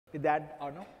With that,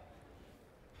 Arno.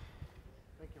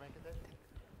 Thank you, Venkatesh.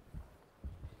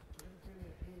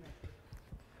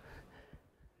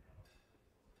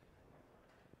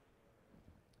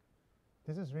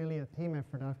 This is really a team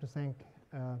effort. I have to thank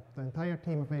the entire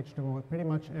team of H2O. Pretty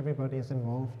much everybody is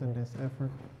involved in this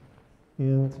effort.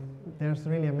 And there's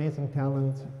really amazing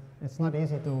talent. It's not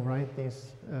easy to write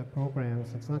these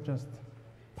programs. It's not just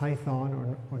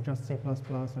Python or just C++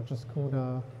 or just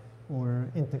CUDA or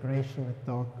integration with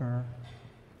Docker.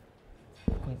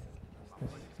 There's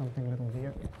something a little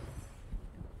weird.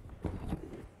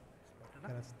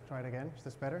 Okay, let's try it again. Is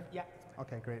this better? Yeah.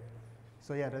 Okay, great.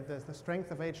 So yeah, the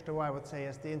strength of H2O, I would say,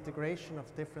 is the integration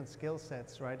of different skill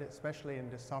sets, right? Especially in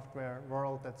the software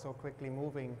world that's so quickly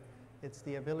moving. It's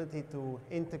the ability to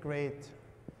integrate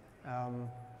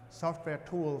software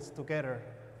tools together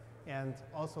and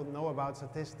also know about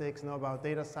statistics, know about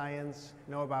data science,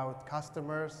 know about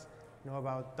customers, know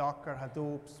about Docker,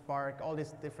 Hadoop, Spark, all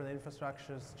these different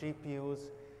infrastructures,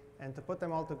 GPUs, and to put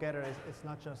them all together it's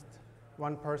not just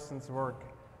one person's work.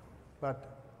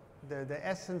 But the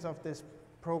essence of this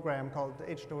program called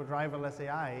H2O Driverless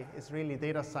AI is really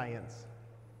data science.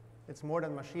 It's more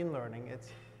than machine learning.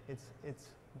 It's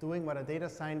doing what a data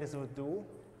scientist would do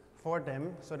for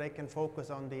them so they can focus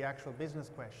on the actual business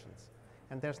questions.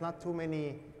 And there's not too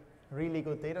many really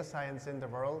good data science in the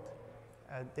world,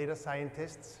 data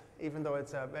scientists, even though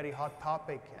it's a very hot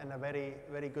topic and a very,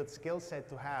 very good skill set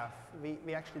to have.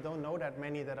 We actually don't know that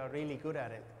many that are really good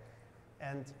at it.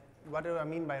 And what do I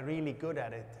mean by really good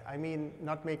at it? I mean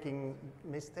not making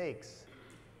mistakes.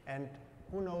 And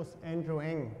who knows Andrew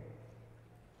Ng?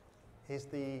 He's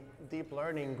the deep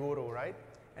learning guru, right?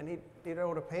 And he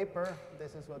wrote a paper.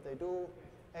 This is what they do.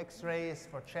 X-rays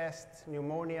for chest,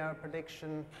 pneumonia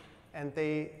prediction. And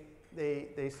they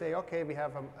say, okay, we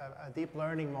have a deep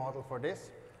learning model for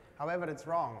this. However, it's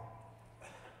wrong.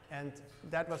 And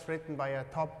that was written by a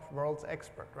top world's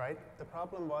expert, right? The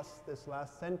problem was this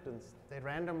last sentence. They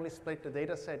randomly split the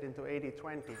data set into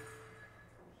 80-20.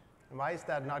 And why is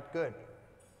that not good?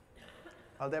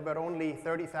 Well, there were only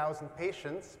 30,000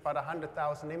 patients, but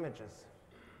 100,000 images.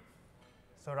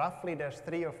 So roughly there's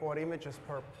 3 or 4 images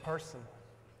per person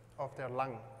of their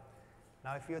lung.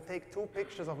 Now, if you take 2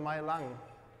 pictures of my lung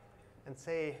and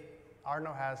say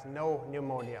Arno has no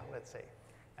pneumonia, let's say,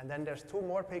 and then there's 2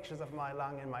 more pictures of my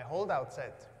lung in my holdout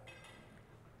set,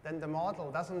 then the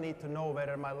model doesn't need to know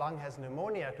whether my lung has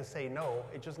pneumonia to say no.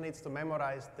 It just needs to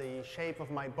memorize the shape of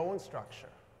my bone structure,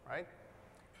 right?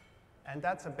 And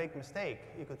that's a big mistake.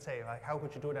 You could say, like, how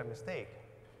could you do that mistake?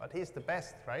 But he's the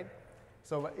best, right?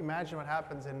 So imagine what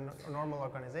happens in normal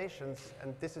organizations,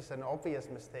 and this is an obvious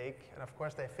mistake, and of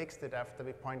course they fixed it after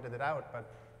we pointed it out, but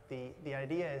the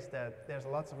idea is that there's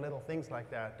lots of little things like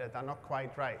that that are not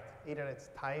quite right. Either it's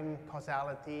time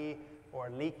causality or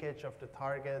leakage of the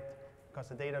target because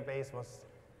the database was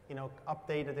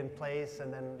updated in place,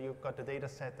 and then you've got the data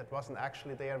set that wasn't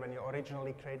actually there when you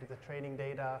originally created the training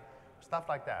data, stuff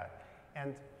like that.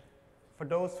 And for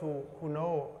those who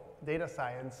know data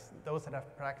science, those that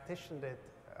have practiced it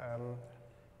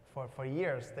for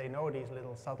years, they know these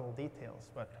little subtle details,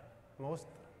 but most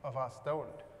of us don't.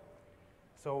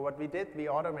 So what we did, we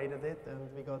automated it, and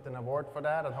we got an award for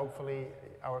that, and hopefully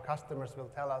our customers will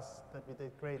tell us that we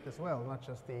did great as well, not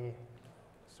just the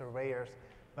surveyors.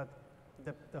 But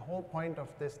the whole point of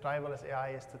this driverless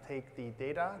AI is to take the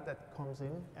data that comes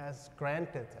in as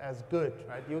granted, as good,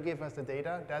 right? You give us the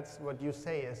data, that's what you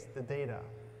say is the data.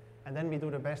 And then we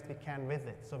do the best we can with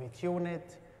it. So we tune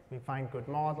it, we find good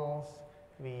models,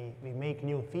 we make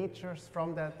new features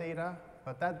from that data,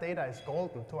 but that data is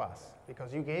golden to us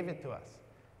because you gave it to us.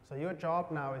 So your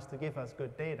job now is to give us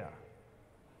good data.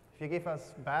 If you give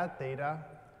us bad data,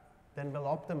 then we'll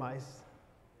optimize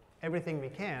everything we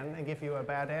can and give you a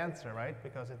bad answer, right?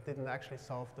 Because it didn't actually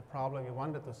solve the problem you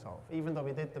wanted to solve. Even though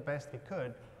we did the best we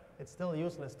could, it's still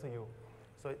useless to you.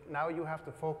 So now you have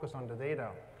to focus on the data.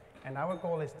 And our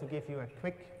goal is to give you a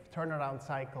quick turnaround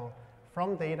cycle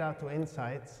from data to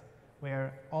insights,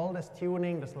 where all this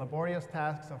tuning, this laborious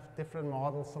tasks of different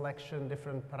model selection,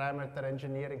 different parameter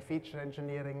engineering, feature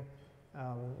engineering,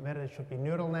 whether it should be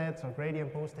neural nets or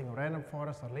gradient boosting or random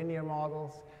forest or linear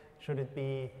models, should it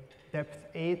be depth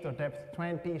 8 or depth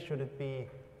 20, should it be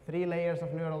 3 layers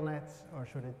of neural nets, or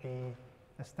should it be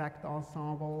a stacked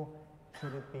ensemble,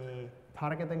 should it be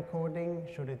target encoding,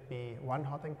 should it be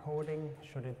one-hot encoding,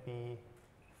 should it be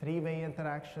 3-way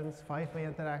interactions, 5-way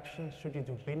interactions, should you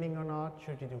do binning or not,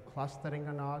 should you do clustering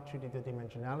or not, should you do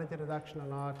dimensionality reduction or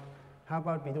not? How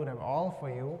about we do them all for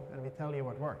you and we tell you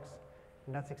what works?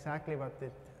 And that's exactly what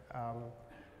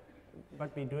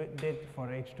what we did for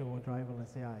H2O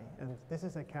Driverless AI. And this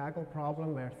is a Kaggle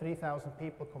problem where 3,000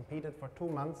 people competed for 2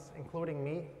 months, including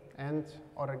me and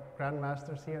other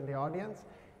Grandmasters here in the audience.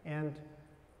 And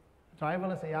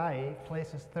Driverless AI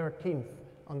places 13th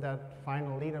on that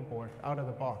final leaderboard out of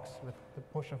the box with the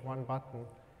push of one button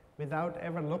without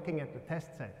ever looking at the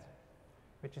test set,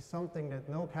 which is something that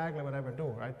no Kaggler would ever do,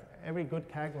 right? Every good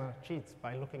Kaggler cheats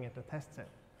by looking at the test set,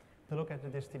 to look at the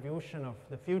distribution of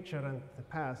the future and the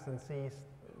past and see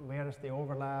where is the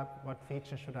overlap, what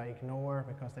features should I ignore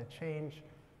because they change.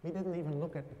 We didn't even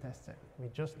look at the test set. We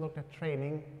just looked at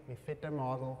training, we fit the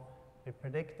model, we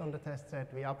predict on the test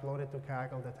set, we upload it to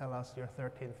Kaggle, they tell us you're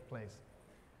 13th place.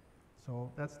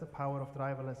 So that's the power of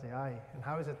Driverless AI. And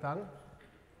how is it done?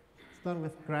 It's done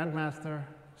with Grandmaster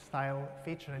style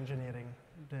feature engineering,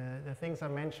 the things I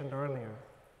mentioned earlier.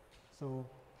 So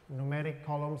numeric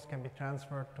columns can be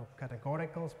transferred to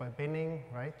categoricals by binning,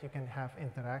 right? You can have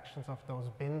interactions of those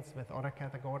bins with other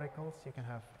categoricals. You can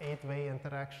have 8-way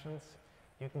interactions.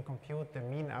 You can compute the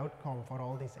mean outcome for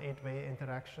all these 8-way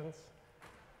interactions.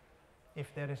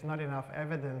 If there is not enough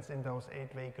evidence in those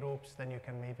 8-way groups, then you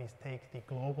can maybe take the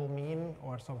global mean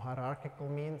or some hierarchical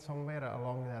mean somewhere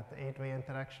along that 8-way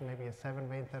interaction. Maybe a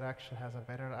 7-way interaction has a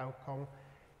better outcome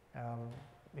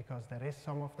because there is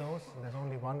some of those. There's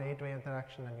only one 8-way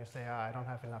interaction and you say, I don't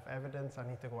have enough evidence, I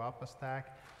need to go up a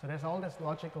stack. So there's all these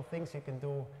logical things you can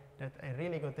do that a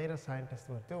really good data scientist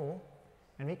would do,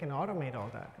 and we can automate all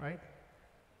that, right?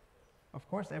 Of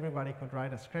course, everybody could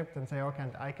write a script and say, okay,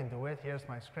 I can do it, here's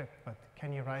my script. But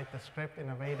can you write the script in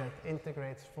a way that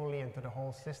integrates fully into the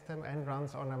whole system and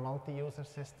runs on a multi-user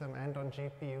system and on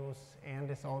GPUs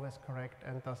and is always correct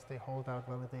and does the holdout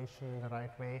validation in the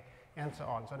right way and so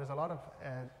on. So there's a lot of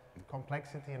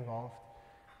complexity involved.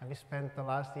 And we spent the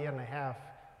last year and a half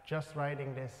just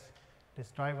writing this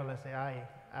driverless AI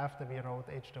after we wrote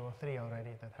H2O3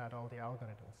 already that had all the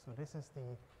algorithms. So this is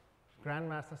the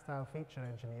Grandmaster style feature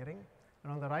engineering.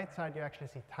 And on the right side, you actually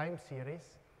see time series.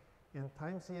 And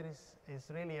time series is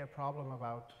really a problem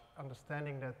about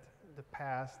understanding that the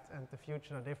past and the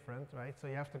future are different, right? So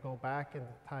you have to go back in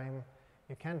time.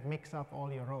 You can't mix up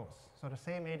all your rows. So the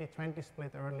same 80-20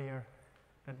 split earlier,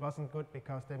 that wasn't good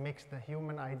because they mixed the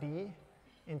human ID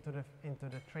into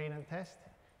the train and test.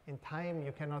 In time,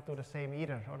 you cannot do the same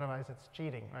either. Otherwise, it's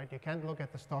cheating, right? You can't look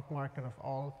at the stock market of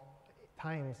all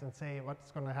times and say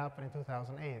what's going to happen in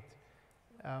 2008.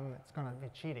 It's going to be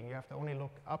cheating. You have to only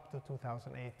look up to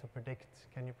 2008 to predict,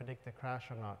 can you predict the crash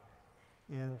or not?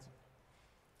 And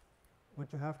what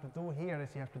you have to do here is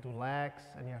you have to do lags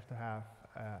and you have to have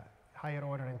higher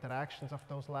order interactions of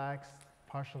those lags,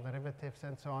 partial derivatives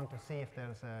and so on to see if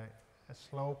there's a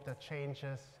slope that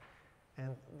changes.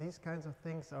 And these kinds of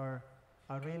things are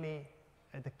really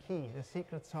the key, the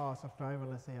secret sauce of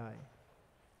driverless AI.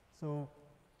 So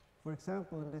for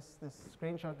example, in this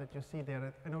screenshot that you see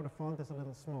there, I know the font is a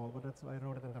little small, but that's why I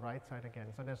wrote it on the right side again.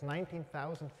 So there's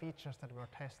 19,000 features that were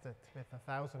tested with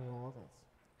 1,000 models.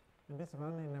 And this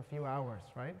run in a few hours,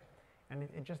 right? And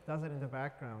it just does it in the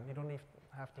background. You don't even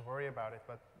have to worry about it,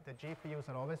 but the GPUs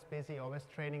are always busy, always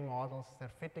training models. They're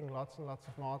fitting lots and lots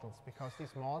of models because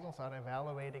these models are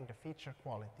evaluating the feature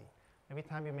quality. Every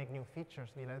time we make new features,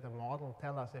 we let the model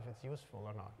tell us if it's useful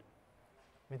or not.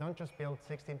 We don't just build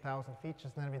 16,000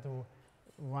 features, then we do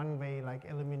one-way like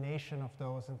elimination of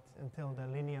those until the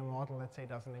linear model, let's say,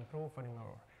 doesn't improve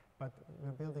anymore. But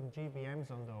we're building GBMs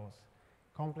on those,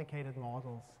 complicated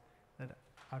models that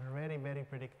are very, very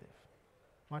predictive,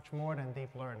 much more than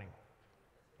deep learning.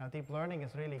 Now, deep learning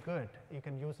is really good. You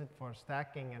can use it for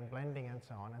stacking and blending and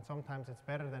so on, and sometimes it's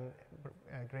better than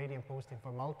gradient boosting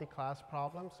for multi-class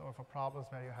problems or for problems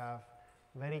where you have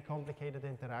very complicated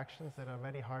interactions that are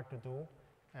very hard to do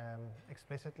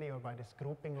explicitly or by this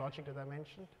grouping logic that I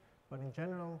mentioned. But in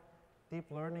general, deep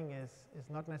learning is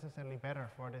not necessarily better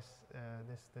for this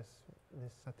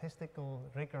statistical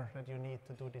rigor that you need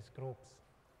to do these groups.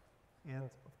 And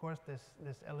of course,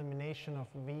 this elimination of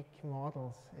weak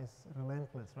models is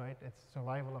relentless, right? It's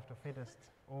survival of the fittest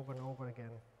over and over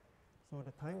again. So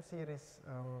the time series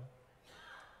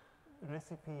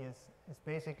recipe is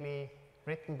basically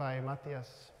written by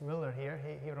Matthias Müller here.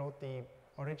 He wrote the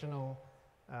original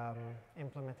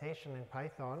implementation in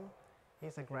Python.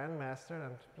 He's a Grandmaster,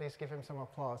 and please give him some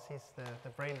applause. He's the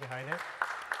brain behind it.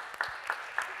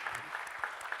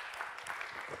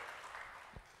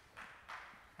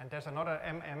 And there's another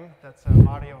MM, that's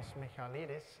Marios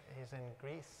Michailidis. He's in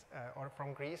Greece, or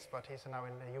from Greece, but he's now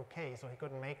in the UK, so he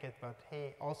couldn't make it, but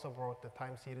he also wrote the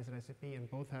time series recipe, and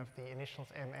both have the initials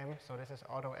MM, so this is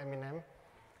Otto Eminem,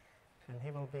 and he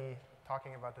will be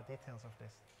talking about the details of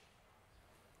this.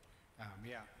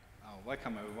 Yeah,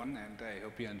 Welcome everyone, and I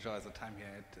hope you enjoy the time here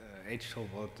at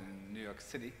H2O World in New York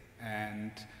City.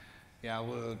 And yeah, I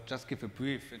will just give a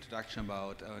brief introduction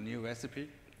about our new recipe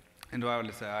in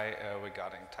Driverless AI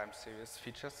regarding time series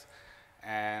features.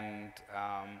 And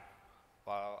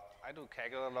well, I do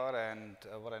Kaggle a lot, and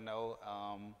what I know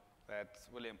that's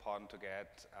really important to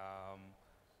get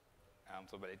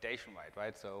the validation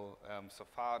right? So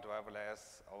far,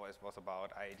 Driverless always was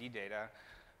about IAD data.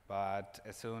 But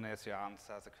as soon as you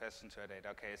answer the question to your data,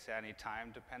 okay, is there any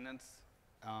time dependence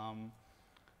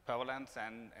prevalence?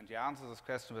 And you answer this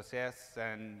question with yes,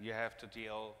 then you have to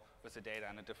deal with the data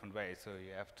in a different way. So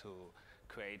you have to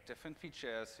create different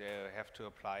features, you have to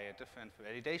apply a different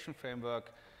validation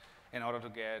framework in order to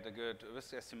get a good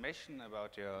risk estimation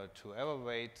about your true error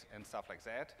rate and stuff like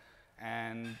that.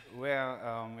 And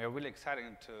we're really excited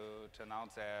to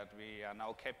announce that we are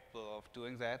now capable of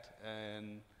doing that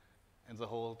in the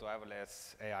whole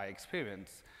driverless AI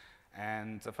experience.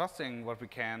 And the first thing what we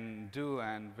can do,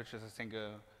 and which is I think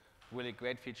a really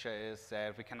great feature, is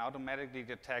that we can automatically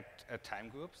detect time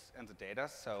groups in the data.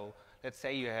 So let's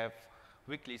say you have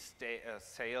weekly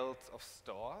sales of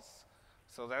stores.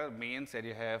 So that means that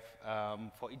you have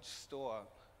for each store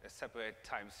a separate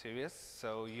time series.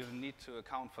 So you need to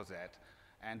account for that.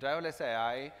 And driverless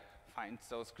AI finds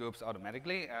those groups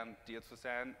automatically and deals with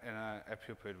them in an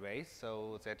appropriate way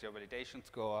so that your validation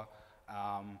score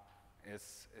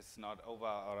is not over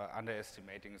or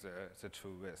underestimating the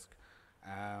true risk.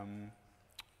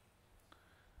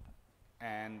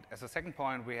 And as a second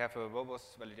point, we have a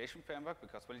robust validation framework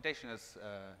because validation is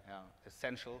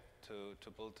essential to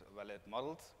build valid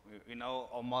models. We know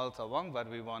all models are wrong, but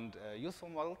we want useful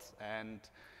models. And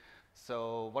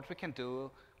so what we can do,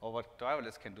 or what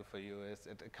Driverless can do for you, is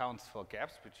it accounts for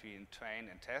gaps between train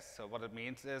and test. So what it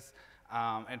means is,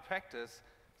 in practice,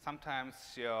 sometimes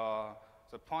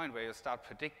the point where you start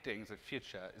predicting the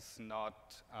future is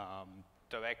not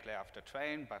directly after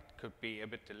train, but could be a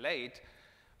bit delayed.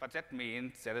 But that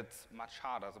means that it's much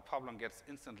harder. The problem gets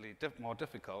instantly more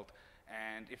difficult.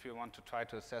 And if you want to try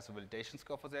to assess a validation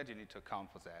score for that, you need to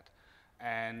account for that.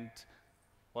 And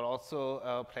what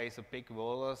also plays a big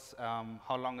role is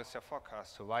how long is your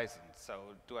forecast horizon?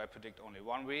 So do I predict only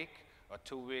 1 week, or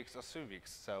 2 weeks, or 3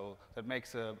 weeks? So that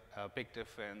makes a big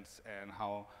difference in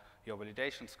how your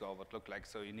validation score would look like.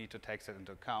 So you need to take that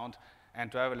into account.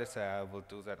 And Driverless AI will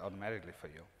do that automatically for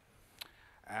you.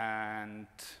 And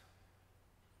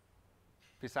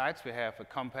besides, we have a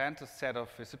comprehensive set of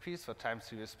recipes for time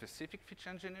series specific feature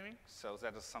engineering. So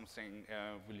that is something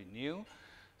really new.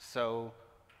 So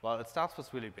well, it starts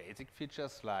with really basic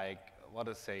features like what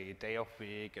is a day of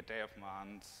week, a day of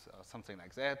month, or something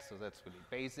like that. So that's really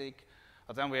basic.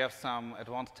 But then we have some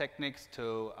advanced techniques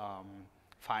to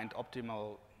find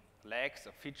optimal legs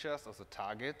or features of the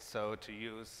target. So to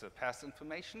use past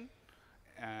information.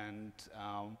 And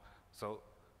so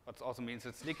what also means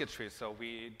it's leakage free. So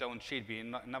we don't cheat. We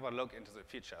never look into the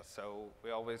future. So we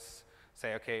always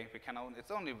say, okay, it's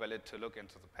only valid to look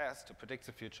into the past to predict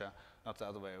the future, not the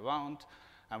other way around.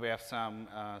 And we have some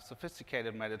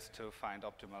sophisticated methods to find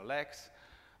optimal legs.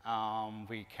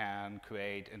 We can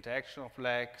create interaction of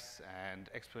legs and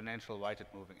exponential weighted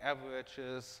moving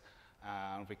averages.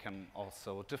 We can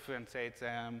also differentiate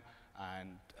them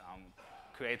and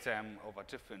create them over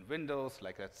different windows,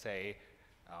 like let's say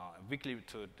weekly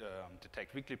to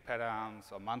detect weekly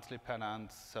patterns or monthly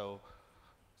patterns. So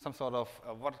some sort of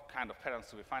what kind of patterns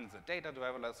do we find in the data?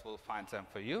 Driverless will find them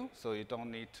for you, so you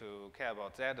don't need to care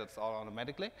about that. It's all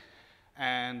automatically.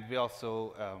 And we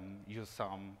also use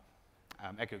some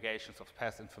aggregations of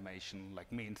past information,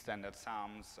 like mean standard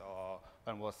sums, or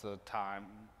when was the time,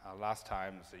 last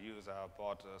time the user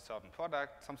bought a certain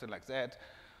product, something like that.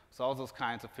 So all those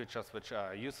kinds of features which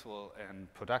are useful in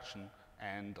production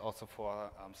and also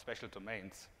for special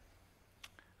domains.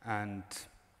 And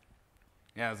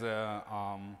yeah,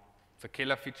 the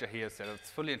killer feature here is that it's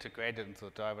fully integrated into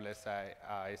the Driverless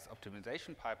AI's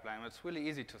optimization pipeline. It's really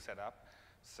easy to set up.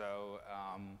 So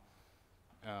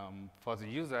for the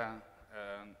user,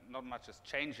 not much is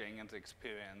changing in the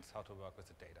experience how to work with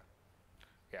the data.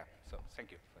 Yeah, so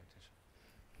thank you for your attention.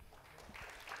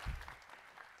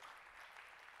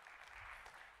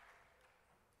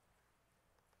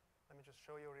 Let me just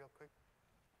show you real quick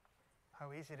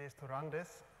how easy it is to run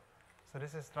this. So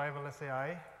this is Driverless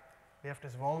AI. We have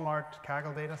this Walmart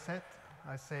Kaggle data set.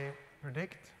 I say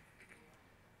predict.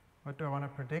 What do I want to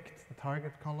predict? The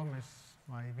target column is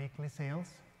my weekly sales.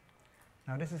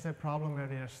 Now this is a problem where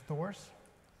there are stores.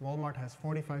 Walmart has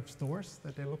 45 stores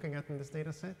that they're looking at in this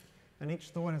data set. And each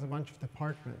store has a bunch of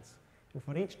departments. And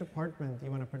for each department, you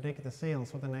want to predict the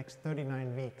sales for the next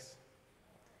 39 weeks.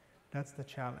 That's the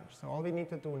challenge. So all we need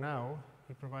to do now,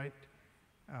 we provide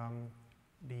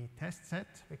the test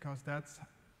set, because that's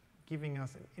giving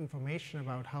us information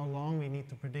about how long we need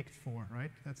to predict for,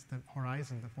 right? That's the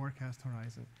horizon, the forecast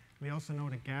horizon. We also know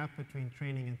the gap between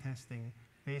training and testing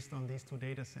based on these two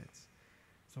data sets.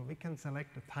 So we can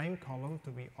select the time column to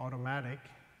be automatic,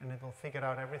 and it will figure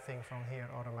out everything from here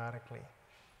automatically.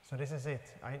 So this is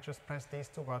it. I just press these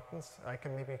two buttons. I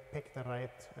can maybe pick the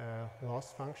right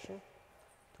loss function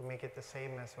to make it the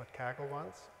same as what Kaggle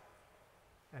wants.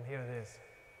 And here it is.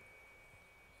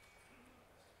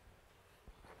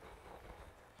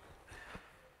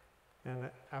 And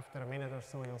after a minute or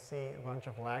so, you'll see a bunch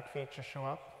of lag features show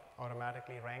up,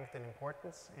 automatically ranked in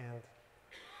importance, and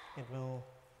it will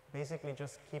basically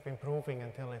just keep improving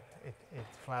until it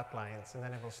flatlines. And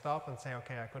then it will stop and say,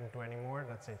 okay, I couldn't do any more,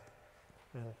 that's it.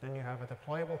 And then you have a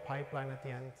deployable pipeline at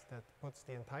the end that puts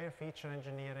the entire feature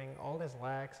engineering, all these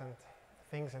lags and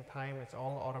things in time, it's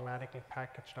all automatically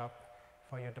packaged up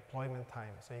for your deployment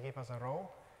time. So you give us a row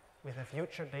with a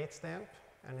future date stamp,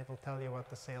 and it will tell you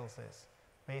what the sales is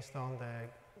based on the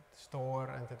store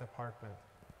and the department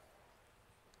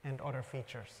and other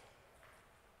features.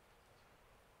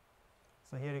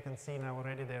 So here you can see now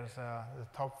already there's the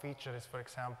top feature is, for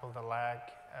example, the lag,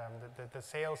 the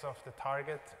sales of the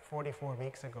target 44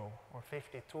 weeks ago or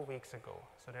 52 weeks ago.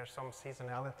 So there's some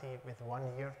seasonality with 1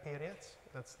 year periods.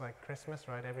 That's like Christmas,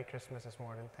 right? Every Christmas is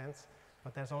more intense.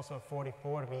 But there's also a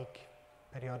 44-week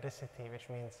periodicity, which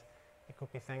means it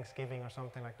could be Thanksgiving or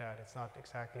something like that. It's not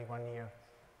exactly 1 year.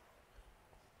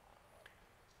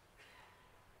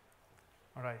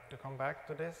 All right, to come back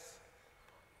to this,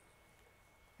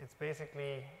 it's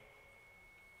basically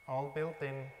all built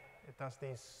in. It does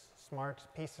these smart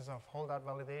pieces of holdout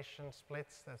validation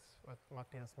splits. That's what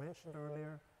Matthias mentioned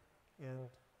earlier. And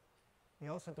we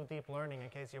also do deep learning, in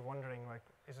case you're wondering, like,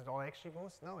 is it all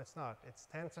XGBoost? No, it's not. It's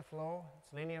TensorFlow,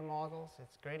 it's linear models,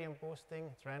 it's gradient boosting,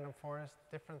 it's random forest,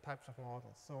 different types of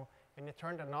models. So when you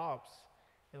turn the knobs,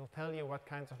 it will tell you what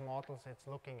kinds of models it's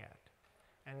looking at.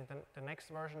 And the next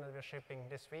version that we're shipping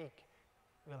this week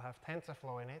will have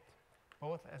TensorFlow in it,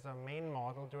 both as a main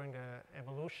model during the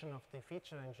evolution of the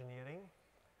feature engineering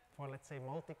for, let's say,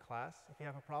 multi-class. If you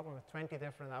have a problem with 20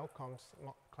 different outcomes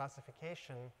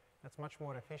classification, that's much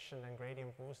more efficient than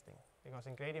gradient boosting. Because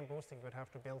in gradient boosting, you would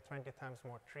have to build 20 times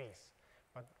more trees.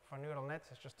 But for neural nets,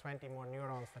 it's just 20 more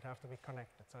neurons that have to be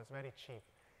connected. So it's very cheap.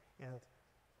 And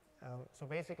so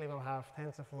basically, we'll have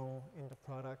TensorFlow in the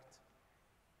product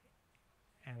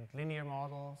and linear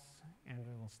models, and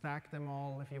we will stack them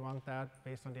all if you want that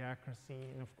based on the accuracy.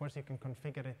 And of course, you can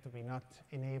configure it to be not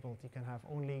enabled. You can have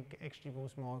only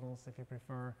XGBoost models if you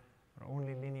prefer, or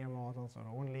only linear models, or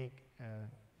only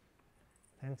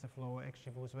TensorFlow,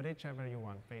 XGBoost, whichever you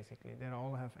want, basically. They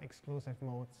all have exclusive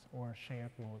modes or shared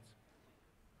modes.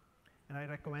 And I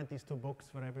recommend these two books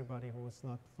for everybody who is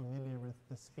not familiar with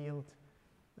this field.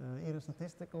 Either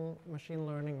statistical machine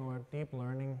learning or deep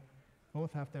learning.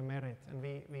 Both have their merit, and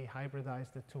we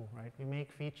hybridize the two, right? We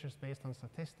make features based on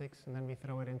statistics, and then we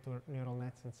throw it into neural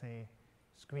nets and say,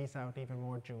 squeeze out even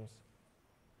more juice.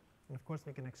 And of course,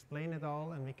 we can explain it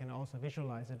all, and we can also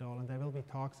visualize it all, and there will be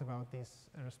talks about these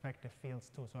respective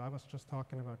fields too. So I was just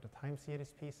talking about the time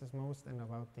series pieces most, and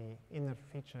about the inner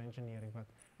feature engineering, but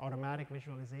automatic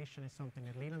visualization is something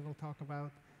that Leland will talk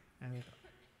about, and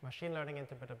machine learning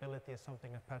interpretability is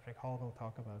something that Patrick Hall will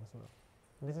talk about as well.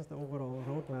 This is the overall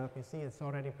roadmap. You see it's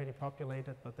already pretty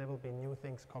populated, but there will be new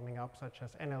things coming up, such as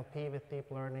NLP with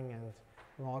deep learning and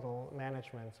model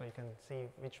management, so you can see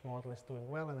which model is doing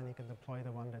well, and then you can deploy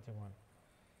the one that you want.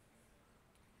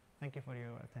 Thank you for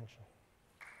your attention.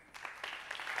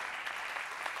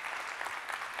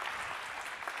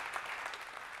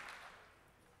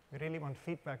 We really want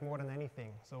feedback more than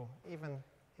anything, so even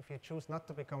if you choose not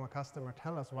to become a customer,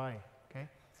 tell us why, okay?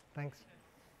 Thanks.